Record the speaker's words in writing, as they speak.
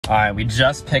Alright, we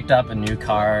just picked up a new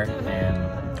car,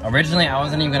 and originally I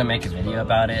wasn't even gonna make a video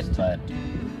about it, but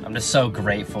I'm just so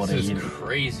grateful to you. This is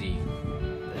crazy.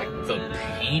 Like the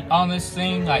paint on this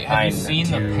thing. Like, have you seen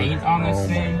the paint on this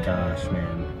thing? Oh my gosh,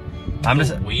 man.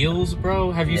 The wheels,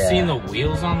 bro. Have you seen the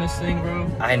wheels on this thing,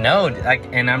 bro? I know,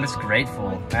 and I'm just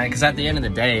grateful, because at the end of the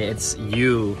day, it's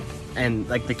you and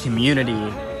like the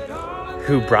community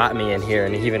who brought me in here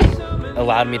and even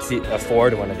allowed me to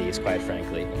afford one of these, quite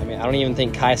frankly. I mean, I don't even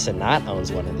think Kai Cenat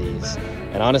owns one of these.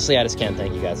 And honestly, I just can't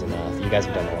thank you guys enough. You guys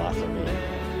have done a lot for me.